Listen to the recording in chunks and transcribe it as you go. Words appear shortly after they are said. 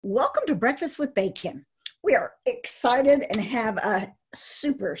Welcome to Breakfast with Bacon. We are excited and have a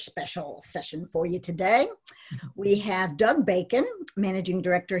super special session for you today. We have Doug Bacon, Managing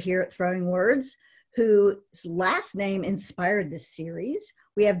Director here at Throwing Words, whose last name inspired this series.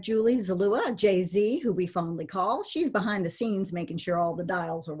 We have Julie Zalua, JZ, who we fondly call. She's behind the scenes making sure all the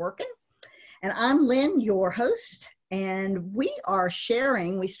dials are working. And I'm Lynn, your host. And we are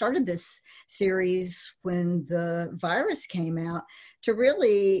sharing, we started this series when the virus came out to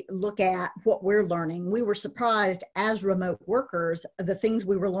really look at what we're learning. We were surprised as remote workers, the things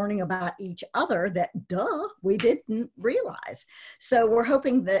we were learning about each other that, we didn't realize. So we're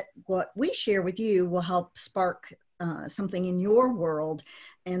hoping that what we share with you will help spark something in your world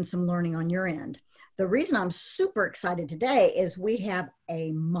and some learning on your end. The reason I'm super excited today is we have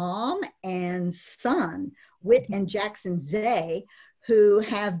a mom and son, Whit and Jackson Zay, who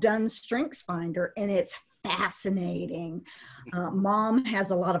have done StrengthsFinder, and it's fascinating. Mom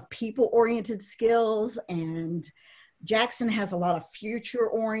has a lot of people-oriented skills, and Jackson has a lot of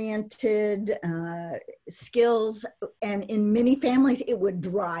future-oriented skills, and in many families, it would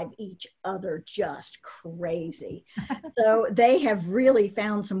drive each other just crazy. So they have really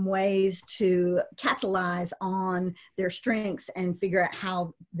found some ways to capitalize on their strengths and figure out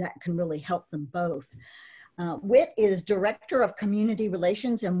how that can really help them both. Whit is Director of Community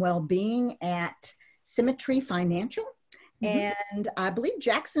Relations and Wellbeing at Symmetry Financial. And I believe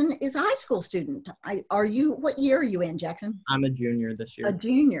Jackson is a high school student. What year are you in, Jackson? I'm a junior this year. A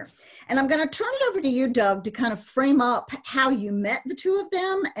junior. And I'm going to turn it over to you, Doug, to kind of frame up how you met the two of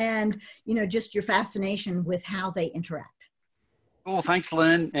them and, just your fascination with how they interact. Cool. Thanks,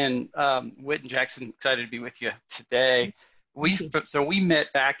 Lynn. And Whit and Jackson, excited to be with you today. We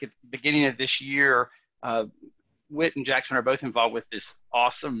met back at the beginning of this year. Whit and Jackson are both involved with this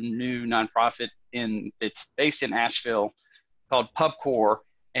awesome new nonprofit it's based in Asheville called PubCore,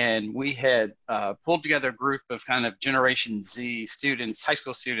 and we had pulled together a group of kind of Generation Z students, high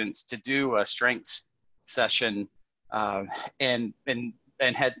school students, to do a strengths session, and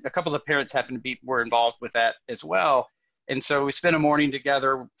had a couple of parents were involved with that as well. And so we spent a morning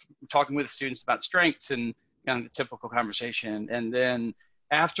together talking with the students about strengths and kind of the typical conversation. And then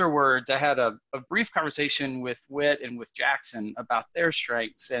afterwards, I had a brief conversation with Whit and with Jackson about their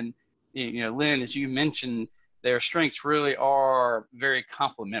strengths. And Lynn, as you mentioned, their strengths really are very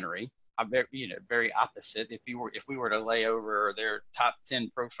complementary, very opposite. If we were to lay over their top 10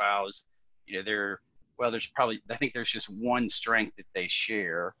 profiles, I think there's just one strength that they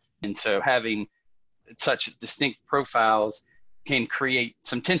share. And so having such distinct profiles can create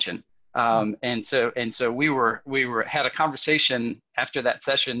some tension. And so we had a conversation after that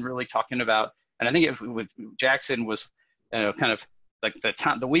session, really talking about, and I think with Jackson was kind of like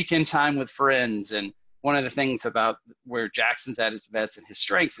the weekend time with friends. And one of the things about where Jackson's at his best and his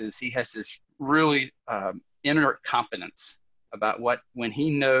strengths is he has this really inner confidence about when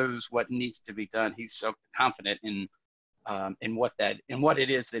he knows what needs to be done, he's so confident in what it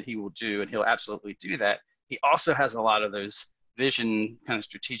is that he will do, and he'll absolutely do that. He also has a lot of those vision, kind of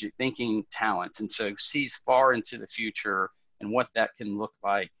strategic thinking talents, and so sees far into the future and what that can look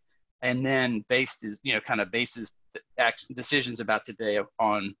like, and then bases decisions about today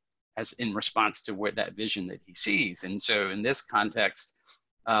as in response to where that vision that he sees. And so in this context,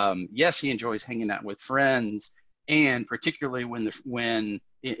 yes, he enjoys hanging out with friends, and particularly when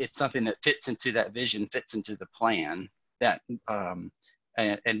it's something that fits into that vision, fits into the plan, that and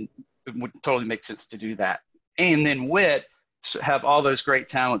it would totally make sense to do that. And then Whit have all those great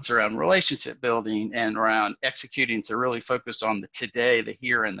talents around relationship building and around executing, so really focused on the today, the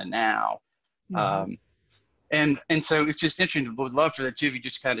here and the now. Mm-hmm. And so it's just interesting. Would love for the two of you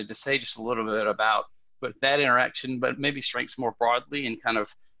just kind of to say just a little bit about that interaction, but maybe strengths more broadly, and kind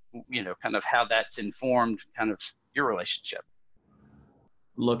of how that's informed kind of your relationship.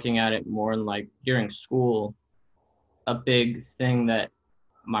 Looking at it more like during school, a big thing that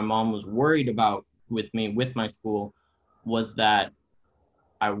my mom was worried about with my school was that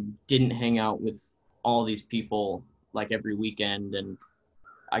I didn't hang out with all these people like every weekend. And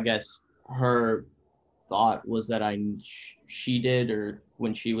I guess her thought was that she did, or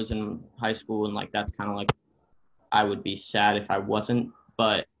when she was in high school, and like that's kind of like I would be sad if I wasn't.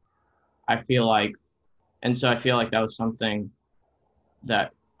 But I feel like that was something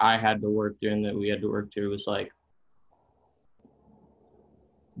that I had to work through and that we had to work through, was like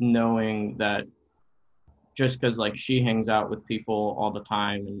knowing that just because like she hangs out with people all the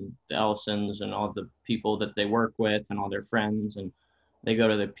time, and the Ellisons and all the people that they work with and all their friends, and they go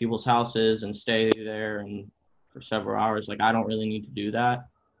to the people's houses and stay there and for several hours, like I don't really need to do that.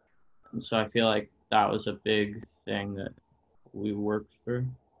 And so I feel like that was a big thing that we worked through.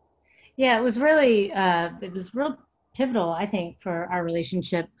 Yeah, it was real pivotal, I think, for our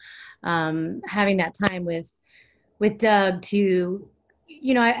relationship. Having that time with Doug to,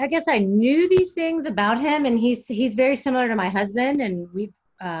 I guess I knew these things about him, and he's very similar to my husband, and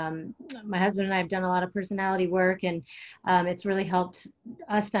my husband and I have done a lot of personality work, and it's really helped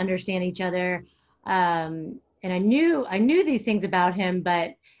us to understand each other. And I knew these things about him,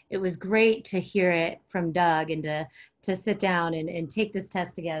 but it was great to hear it from Doug and to sit down and take this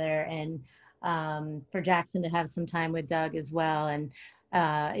test together, and for Jackson to have some time with Doug as well. And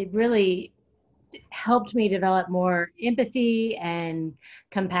it really helped me develop more empathy and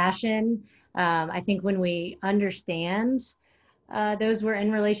compassion. I think when we understand those we're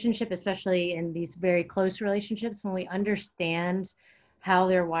in relationship, especially in these very close relationships, when we understand how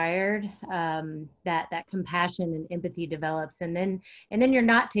they're wired, that compassion and empathy develops, and then you're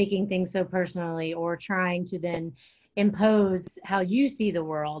not taking things so personally or trying to then impose how you see the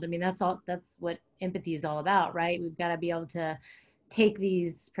world. I mean, that's what empathy is all about, right? We've got to be able to take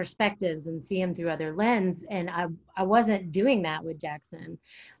these perspectives and see them through other lens, and I wasn't doing that with Jackson.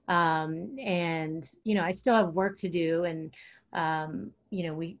 And I still have work to do, and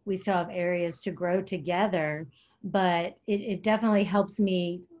we still have areas to grow together, but it definitely helps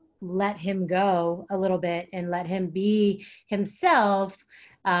me let him go a little bit and let him be himself.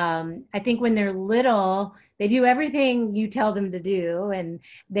 I think when they're little, they do everything you tell them to do, and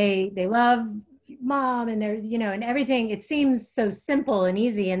they love mom, and they're, and everything, it seems so simple and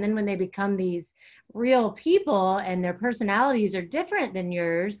easy. And then when they become these real people and their personalities are different than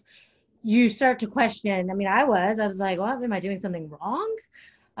yours, you start to question. I mean, I was like, well, am I doing something wrong?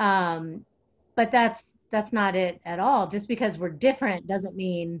 But that's not it at all. Just because we're different doesn't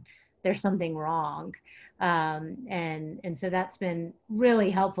mean there's something wrong. And so that's been really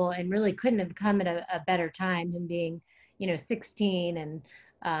helpful, and really couldn't have come at a better time, him being 16, and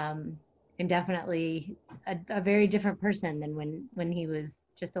definitely a very different person than when he was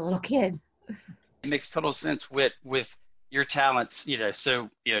just a little kid. It makes total sense with your talents, so,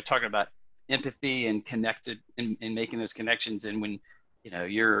 talking about empathy and connected and making those connections. And when,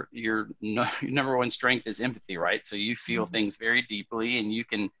 your number one strength is empathy, right? So you feel things very deeply, and you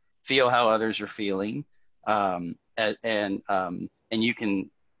can feel how others are feeling. And you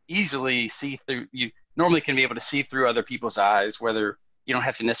can easily see through, you normally can be able to see through other people's eyes, whether you don't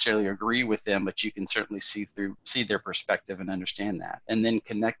have to necessarily agree with them, but you can certainly see their perspective and understand that. And then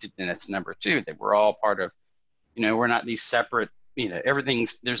connectedness, number two, that we're all part of, we're not these separate,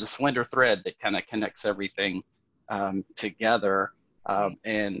 there's a slender thread that kind of connects everything together.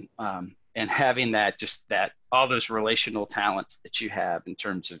 And having that all those relational talents that you have in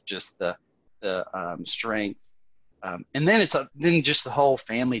terms of just the strength. And then then just the whole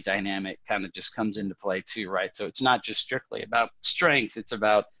family dynamic kind of just comes into play too, right? So it's not just strictly about strength; it's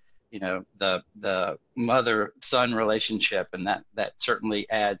about the mother-son relationship, and that certainly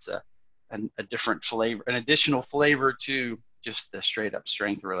adds a different flavor, an additional flavor to just the straight up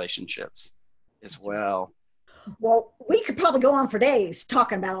strength relationships as well. Well, we could probably go on for days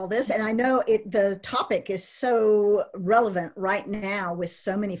talking about all this. And I know the topic is so relevant right now with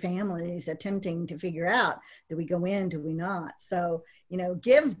so many families attempting to figure out, do we go in, do we not? So,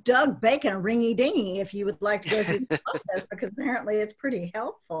 give Doug Bacon a ringy dingy if you would like to go through the process, because apparently it's pretty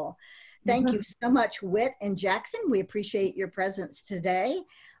helpful. Thank you so much, Whit and Jackson. We appreciate your presence today.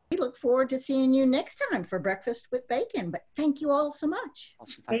 We look forward to seeing you next time for Breakfast with Bacon. But thank you all so much.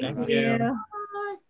 Thank you.